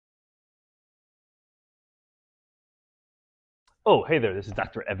Oh, hey there, this is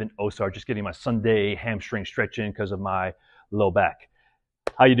Dr. Evan Osar, just getting my Sunday hamstring stretch in because of my low back.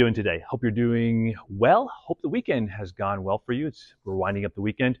 How you doing today? Hope you're doing well. Hope the weekend has gone well for you. We're winding up the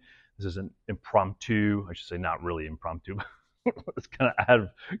weekend. This is an impromptu, I should say not really impromptu, it's kind of out of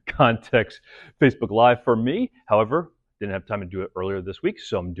context Facebook Live for me. However, didn't have time to do it earlier this week,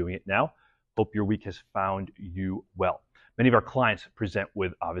 so I'm doing it now. Hope your week has found you well. Many of our clients present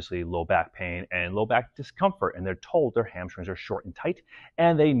with obviously low back pain and low back discomfort, and they're told their hamstrings are short and tight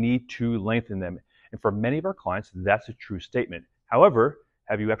and they need to lengthen them. And for many of our clients, that's a true statement. However,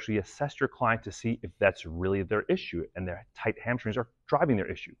 have you actually assessed your client to see if that's really their issue and their tight hamstrings are driving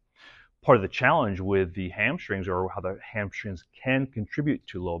their issue? Part of the challenge with the hamstrings, or how the hamstrings can contribute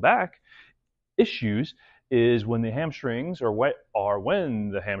to low back issues, is when the hamstrings are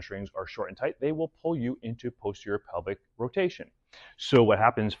short and tight, they will pull you into posterior pelvic rotation. So what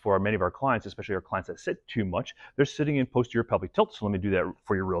happens for many of our clients, especially our clients that sit too much, they're sitting in posterior pelvic tilt. So let me do that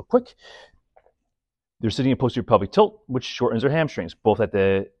for you real quick. They're sitting in posterior pelvic tilt, which shortens their hamstrings, both at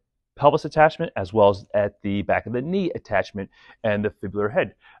the pelvis attachment as well as at the back of the knee attachment and the fibular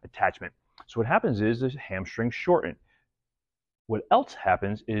head attachment. So what happens is the hamstrings shorten. What else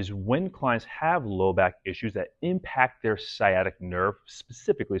happens is when clients have low back issues that impact their sciatic nerve,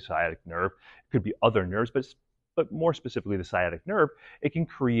 specifically sciatic nerve, it could be other nerves, but more specifically the sciatic nerve, it can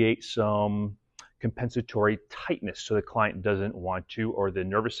create some compensatory tightness. So the client doesn't want to, or the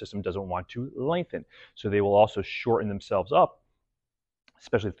nervous system doesn't want to lengthen. So they will also shorten themselves up,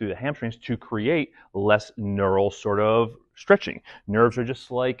 especially through the hamstrings, to create less neural sort of stretching. Nerves are just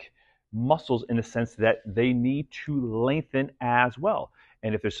like muscles in the sense that they need to lengthen as well.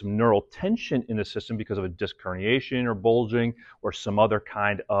 And if there's some neural tension in the system because of a disc herniation or bulging or some other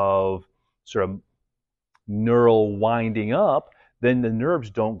kind of sort of neural winding up, then the nerves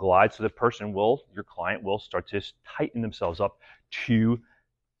don't glide. So your client will start to tighten themselves up to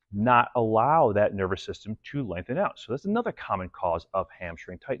not allow that nervous system to lengthen out. So that's another common cause of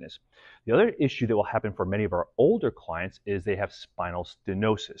hamstring tightness. The other issue that will happen for many of our older clients is they have spinal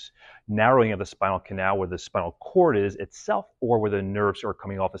stenosis, narrowing of the spinal canal where the spinal cord is itself, or where the nerves are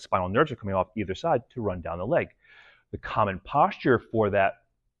coming off, the spinal nerves are coming off either side to run down the leg. The common posture for that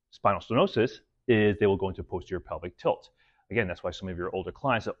spinal stenosis is they will go into posterior pelvic tilt. Again, that's why some of your older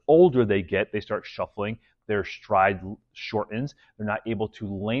clients, the older they get, they start shuffling, their stride shortens, they're not able to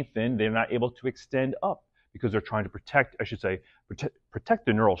lengthen, they're not able to extend up because they're trying to protect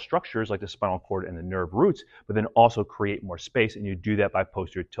the neural structures like the spinal cord and the nerve roots, but then also create more space, and you do that by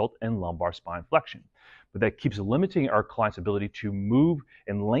posterior tilt and lumbar spine flexion. But that keeps limiting our clients' ability to move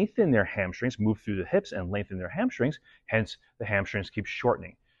and lengthen their hamstrings, move through the hips and lengthen their hamstrings, hence the hamstrings keep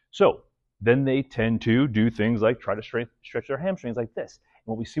shortening. So then they tend to do things like try to stretch their hamstrings like this.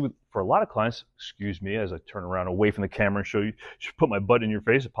 And what we see for a lot of clients, excuse me as I turn around away from the camera and show you, put my butt in your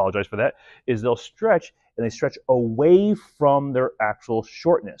face, apologize for that, is they'll stretch and they stretch away from their actual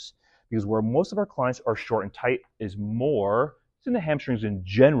shortness. Because where most of our clients are short and tight is more, it's in the hamstrings in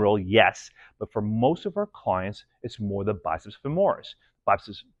general, yes, but for most of our clients, it's more the biceps femoris.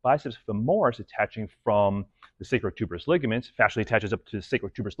 Biceps femoris attaching from the sacrotuberous ligaments, fascially attaches up to the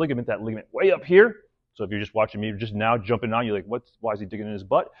sacrotuberous ligament, that ligament way up here. So if you're just watching me, you're just now jumping on, you're like, why is he digging in his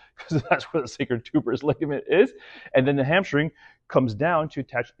butt? Because that's where the sacrotuberous ligament is. And then the hamstring comes down to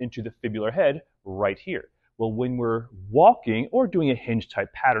attach into the fibular head right here. Well, when we're walking or doing a hinge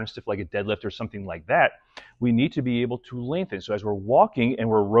type pattern, stuff like a deadlift or something like that, we need to be able to lengthen. So as we're walking and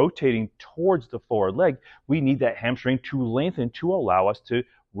we're rotating towards the forward leg, we need that hamstring to lengthen to allow us to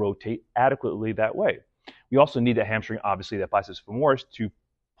rotate adequately that way. We also need that hamstring, obviously, that biceps femoris, to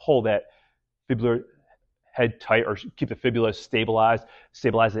pull that fibular head tight or keep the fibula stabilize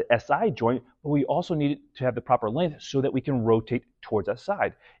the SI joint, but we also need it to have the proper length so that we can rotate towards that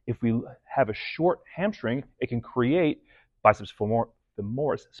side. If we have a short hamstring, it can create biceps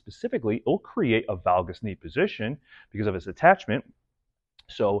femoris specifically, it will create a valgus knee position because of its attachment.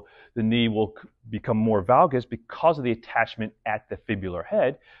 So the knee will become more valgus because of the attachment at the fibular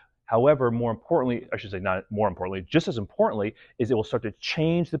head. However, more importantly, I should say not more importantly, just as importantly, is it will start to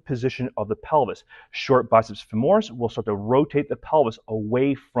change the position of the pelvis. Short biceps femoris will start to rotate the pelvis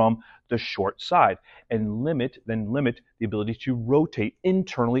away from the short side and limit the ability to rotate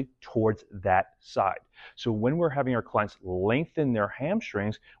internally towards that side. So when we're having our clients lengthen their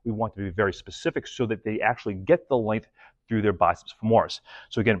hamstrings, we want to be very specific so that they actually get the length through their biceps femoris.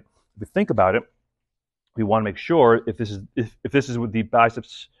 So again, if we think about it, we want to make sure if this is with the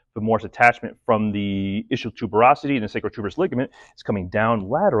biceps femoris attachment from the ischial tuberosity and the sacrotuberous ligament is coming down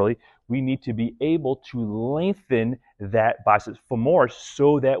laterally, we need to be able to lengthen that biceps femoris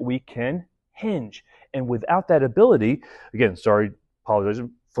so that we can hinge. And without that ability, again, sorry, apologize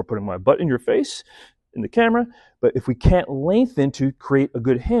for putting my butt in your face in the camera, but if we can't lengthen to create a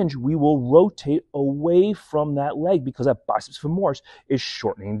good hinge, we will rotate away from that leg because that biceps femoris is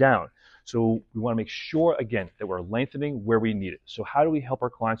shortening down. So we want to make sure, again, that we're lengthening where we need it. So how do we help our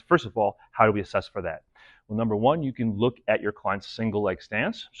clients? First of all, how do we assess for that? Well, number one, you can look at your client's single leg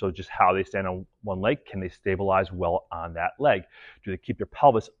stance. So just how they stand on one leg. Can they stabilize well on that leg? Do they keep their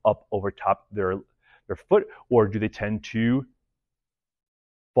pelvis up over top their foot, or do they tend to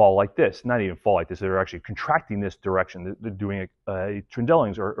fall like this? Not even fall like this. They're actually contracting this direction. They're doing a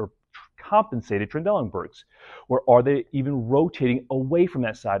Trendelings or compensated Trendelenburgs. Or are they even rotating away from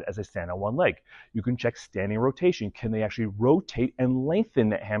that side as they stand on one leg? You can check standing rotation. Can they actually rotate and lengthen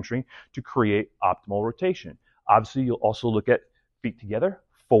that hamstring to create optimal rotation? Obviously, you'll also look at feet together,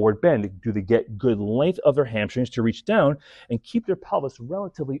 forward bend. Do they get good length of their hamstrings to reach down and keep their pelvis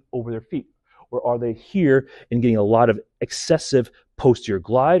relatively over their feet? Or are they here and getting a lot of excessive posterior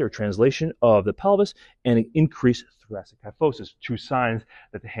glide or translation of the pelvis and an increased thoracic kyphosis? Two signs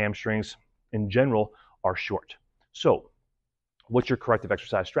that the hamstrings in general are short. So what's your corrective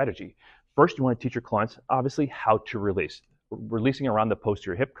exercise strategy? First, you want to teach your clients, obviously, how to release. Releasing around the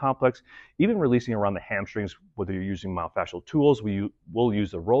posterior hip complex, even releasing around the hamstrings, whether you're using myofascial tools, we'll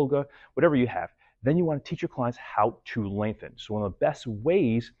use the Rolga, whatever you have. Then you want to teach your clients how to lengthen. So one of the best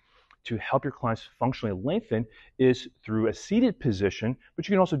ways to help your clients functionally lengthen is through a seated position, but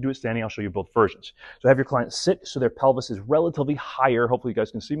you can also do it standing. I'll show you both versions. So have your client sit so their pelvis is relatively higher. Hopefully you guys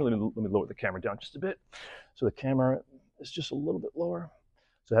can see me. Let me lower the camera down just a bit. So the camera is just a little bit lower.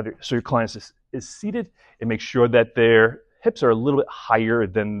 So your client is seated, and make sure that their hips are a little bit higher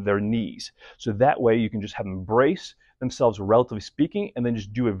than their knees. So that way you can just have them brace themselves, relatively speaking, and then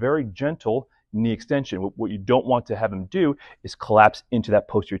just do a very gentle knee extension. What you don't want to have them do is collapse into that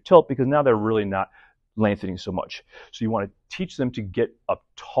posterior tilt, because now they're really not lengthening so much. So you want to teach them to get a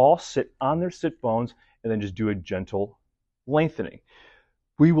tall sit on their sit bones and then just do a gentle lengthening.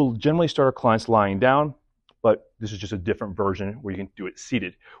 We will generally start our clients lying down, but this is just a different version where you can do it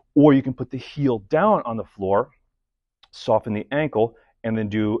seated. Or you can put the heel down on the floor, soften the ankle, and then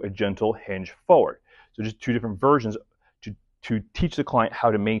do a gentle hinge forward. So just two different versions to teach the client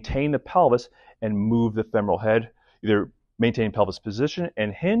how to maintain the pelvis and move the femoral head, either maintain pelvis position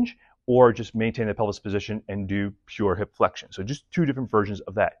and hinge, or just maintain the pelvis position and do pure hip flexion. So just two different versions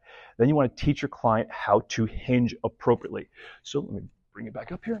of that. Then you want to teach your client how to hinge appropriately. So let me bring it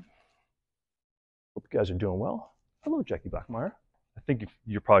back up here. Hope you guys are doing well. Hello, Jackie Blackmeyer. I think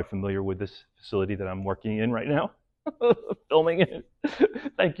you're probably familiar with this facility that I'm working in right now. Filming it.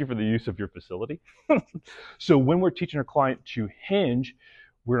 Thank you for the use of your facility. So when we're teaching our client to hinge,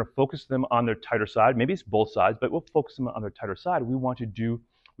 we're going to focus them on their tighter side. Maybe it's both sides, but we'll focus them on their tighter side.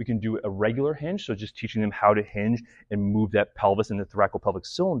 We can do a regular hinge, so just teaching them how to hinge and move that pelvis and the thoracopelvic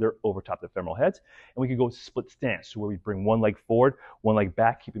cylinder over top the femoral heads. And we can go split stance, so where we bring one leg forward, one leg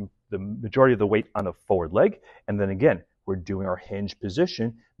back, keeping the majority of the weight on the forward leg. And then again, we're doing our hinge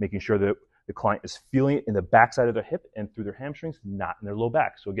position, making sure that the client is feeling it in the backside of their hip and through their hamstrings, not in their low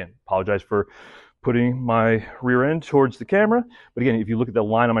back. So again, apologize for putting my rear end towards the camera. But again, if you look at the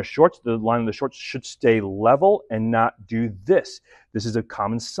line on my shorts, the line of the shorts should stay level and not do this. This is a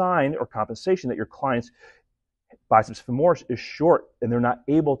common sign or compensation that your client's biceps femoris is short and they're not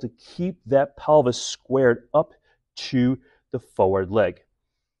able to keep that pelvis squared up to the forward leg.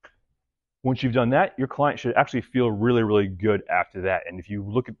 Once you've done that, your client should actually feel really, really good after that. And if you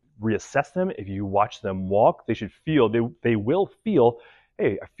reassess them, if you watch them walk, they will feel,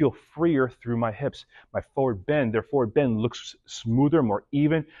 hey, I feel freer through my hips. Their forward bend looks smoother, more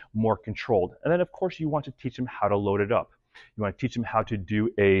even, more controlled. And then of course you want to teach them how to load it up. You want to teach them how to do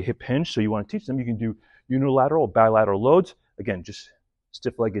a hip hinge. So you want to teach them, you can do unilateral, bilateral loads. Again, just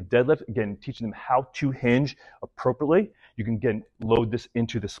stiff-legged deadlift. Again, teaching them how to hinge appropriately. You can again load this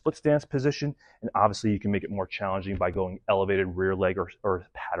into the split stance position, and obviously you can make it more challenging by going elevated rear leg or a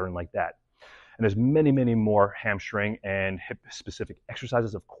pattern like that. And there's many, many more hamstring and hip specific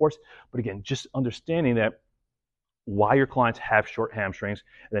exercises, of course, but again, just understanding that why your clients have short hamstrings,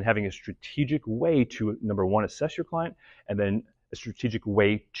 and then having a strategic way to, number one, assess your client, and then a strategic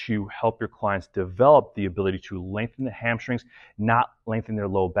way to help your clients develop the ability to lengthen the hamstrings, not lengthen their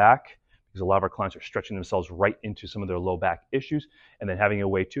low back, because a lot of our clients are stretching themselves right into some of their low back issues, and then having a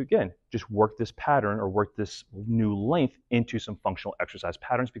way to, again, just work this pattern or work this new length into some functional exercise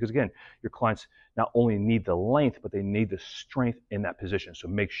patterns, because again, your clients not only need the length, but they need the strength in that position. So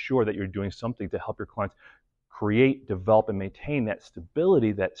make sure that you're doing something to help your clients create, develop, and maintain that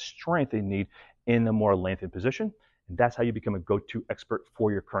stability, that strength they need in a more lengthened position. And that's how you become a go-to expert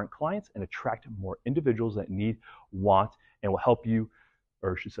for your current clients and attract more individuals that need, want, and will help you,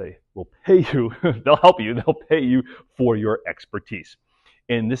 or I should say, will pay you. They'll help you. They'll pay you for your expertise.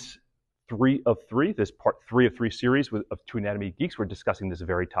 In this this part 3 of 3 series of Two Anatomy Geeks, we're discussing this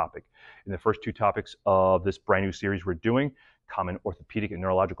very topic. In the first 2 topics of this brand new series we're doing, common orthopedic and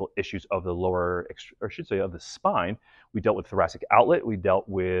neurological issues of the lower, or I should say of the spine, we dealt with thoracic outlet, we dealt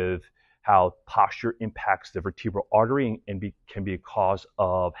with how posture impacts the vertebral artery and can be a cause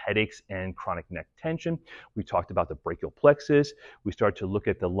of headaches and chronic neck tension. We talked about the brachial plexus. We started to look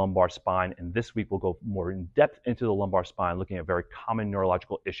at the lumbar spine, and this week we'll go more in depth into the lumbar spine, looking at very common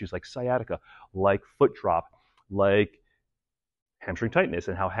neurological issues like sciatica, like foot drop, like hamstring tightness,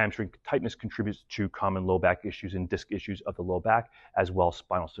 and how hamstring tightness contributes to common low back issues and disc issues of the low back, as well as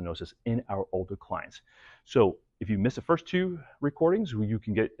spinal stenosis in our older clients. So if you miss the first 2 recordings, you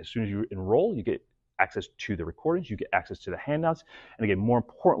can get, as soon as you enroll, you get access to the recordings, you get access to the handouts. And again, more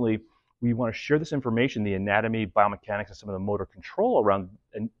importantly, we want to share this information, the anatomy, biomechanics, and some of the motor control around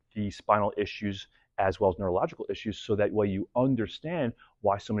the spinal issues as well as neurological issues, so that way you understand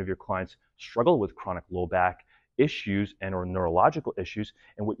why so many of your clients struggle with chronic low back issues and or neurological issues,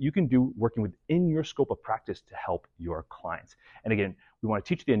 and what you can do working within your scope of practice to help your clients. And again, we want to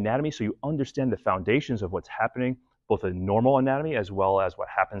teach the anatomy so you understand the foundations of what's happening, both a normal anatomy as well as what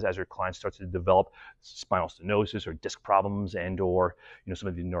happens as your client starts to develop spinal stenosis or disc problems and or some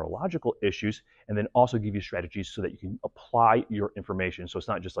of the neurological issues, and then also give you strategies so that you can apply your information. So it's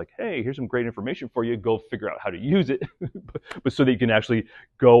not just like, hey, here's some great information for you, go figure out how to use it, but so that you can actually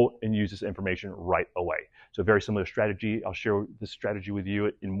go and use this information right away. So very similar strategy. I'll share this strategy with you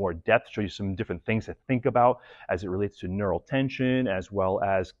in more depth, show you some different things to think about as it relates to neural tension, as well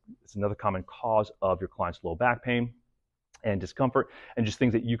as it's another common cause of your client's low back pain and discomfort, and just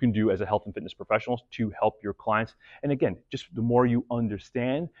things that you can do as a health and fitness professional to help your clients. And again, just the more you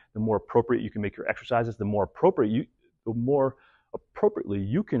understand, the more appropriate you can make your exercises, the more appropriately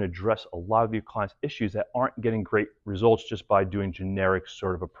you can address a lot of your clients' issues that aren't getting great results just by doing generic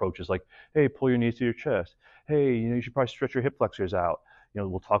sort of approaches like, hey, pull your knees to your chest. Hey, you should probably stretch your hip flexors out.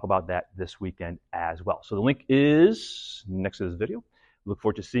 We'll talk about that this weekend as well. So the link is next to this video. Look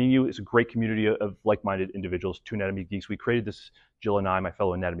forward to seeing you. It's a great community of like-minded individuals, Two Anatomy Geeks. We created this, Jill and I, my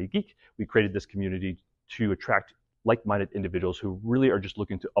fellow anatomy geek, we created this community to attract like-minded individuals who really are just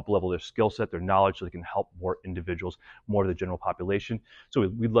looking to up-level their skill set, their knowledge, so they can help more individuals, more of the general population. So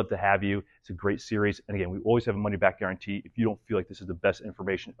we'd love to have you. It's a great series. And again, we always have a money-back guarantee. If you don't feel like this is the best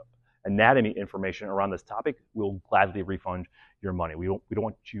information, anatomy information around this topic, we'll gladly refund your money. We don't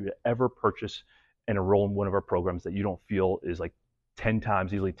want you to ever purchase and enroll in one of our programs that you don't feel is like 10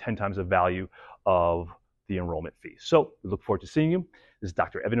 times, easily 10 times the value of the enrollment fee. So we look forward to seeing you. This is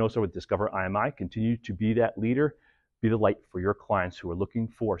Dr. Evan Osar with Discover IMI. Continue to be that leader, be the light for your clients who are looking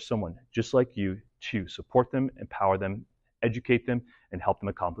for someone just like you to support them, empower them, educate them, and help them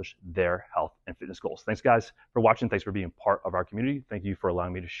accomplish their health and fitness goals. Thanks guys for watching. Thanks for being part of our community. Thank you for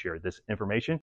allowing me to share this information.